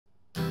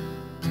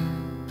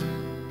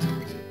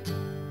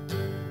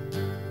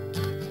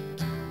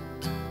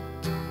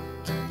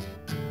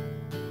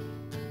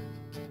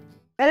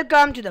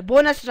Welcome to the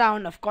bonus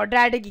round of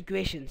quadratic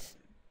equations.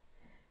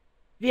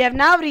 We have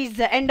now reached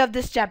the end of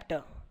this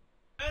chapter.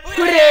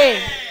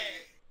 Hooray!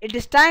 It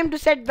is time to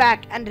sit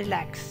back and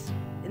relax.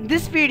 In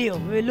this video,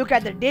 we will look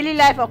at the daily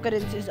life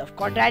occurrences of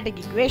quadratic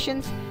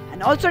equations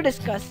and also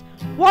discuss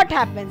what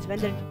happens when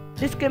the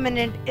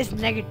discriminant is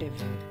negative.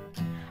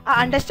 Our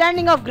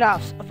understanding of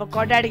graphs of a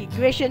quadratic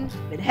equation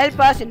will help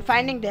us in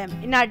finding them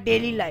in our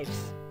daily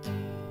lives.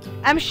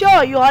 I am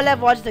sure you all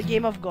have watched the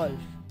game of golf.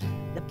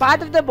 The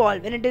path of the ball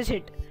when it is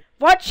hit,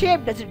 what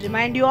shape does it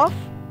remind you of?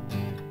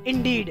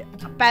 Indeed,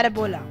 a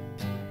parabola.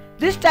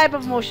 This type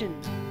of motion,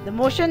 the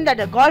motion that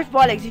a golf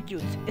ball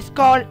executes, is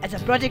called as a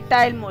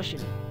projectile motion.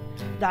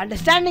 The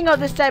understanding of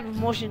this type of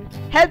motion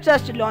helps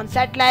us to launch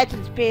satellites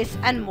in space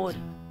and more.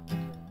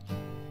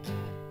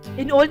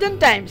 In olden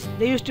times,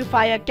 they used to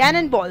fire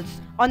cannonballs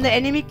on the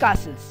enemy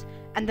castles,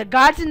 and the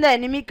guards in the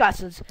enemy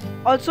castles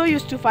also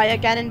used to fire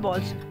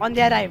cannonballs on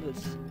their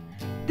rivals.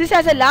 This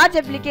has a large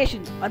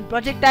application on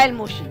projectile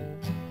motion.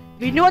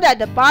 We know that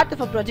the path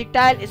of a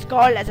projectile is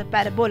called as a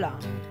parabola,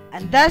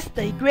 and thus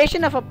the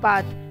equation of a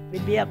path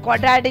will be a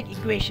quadratic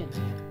equation.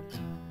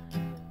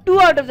 2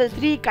 out of the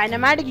 3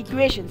 kinematic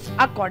equations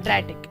are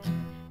quadratic.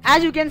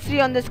 As you can see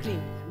on the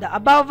screen, the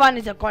above one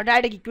is a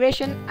quadratic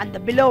equation and the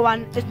below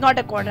one is not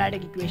a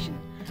quadratic equation.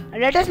 Now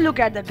let us look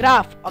at the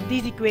graph of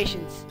these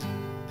equations.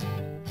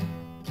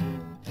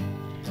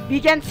 We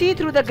can see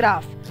through the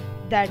graph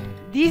that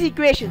these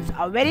equations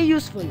are very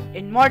useful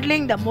in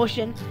modeling the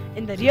motion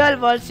in the real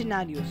world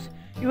scenarios.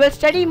 You will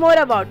study more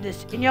about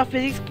this in your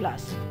physics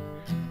class.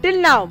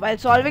 Till now, while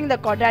solving the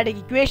quadratic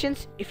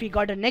equations, if we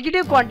got a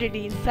negative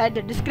quantity inside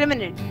the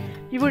discriminant,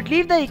 we would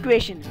leave the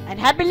equation and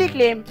happily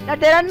claim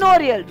that there are no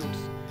real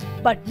roots.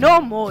 But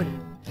no more.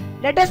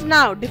 Let us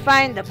now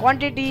define the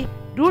quantity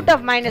root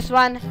of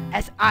 -1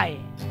 as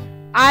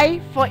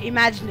I for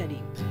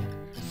imaginary.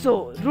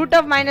 So, root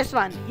of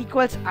 -1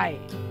 equals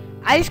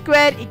I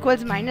square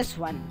equals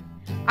 -1,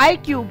 I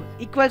cube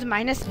equals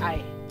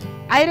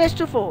I raised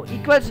to 4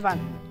 equals 1.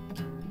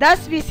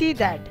 Thus we see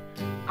that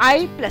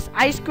I plus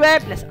I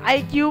square plus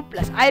I cube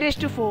plus I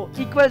raised to 4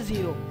 equals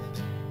 0.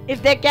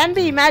 If there can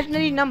be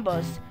imaginary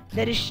numbers,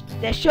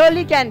 there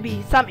surely can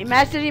be some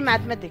imaginary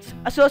mathematics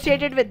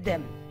associated with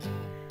them.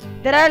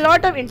 There are a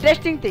lot of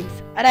interesting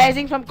things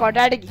arising from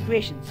quadratic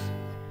equations.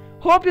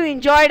 Hope you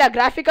enjoyed our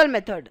graphical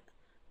method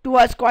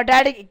towards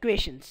quadratic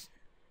equations.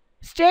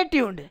 Stay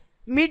tuned.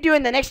 Meet you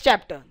in the next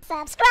chapter.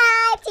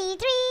 Subscribe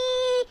T3.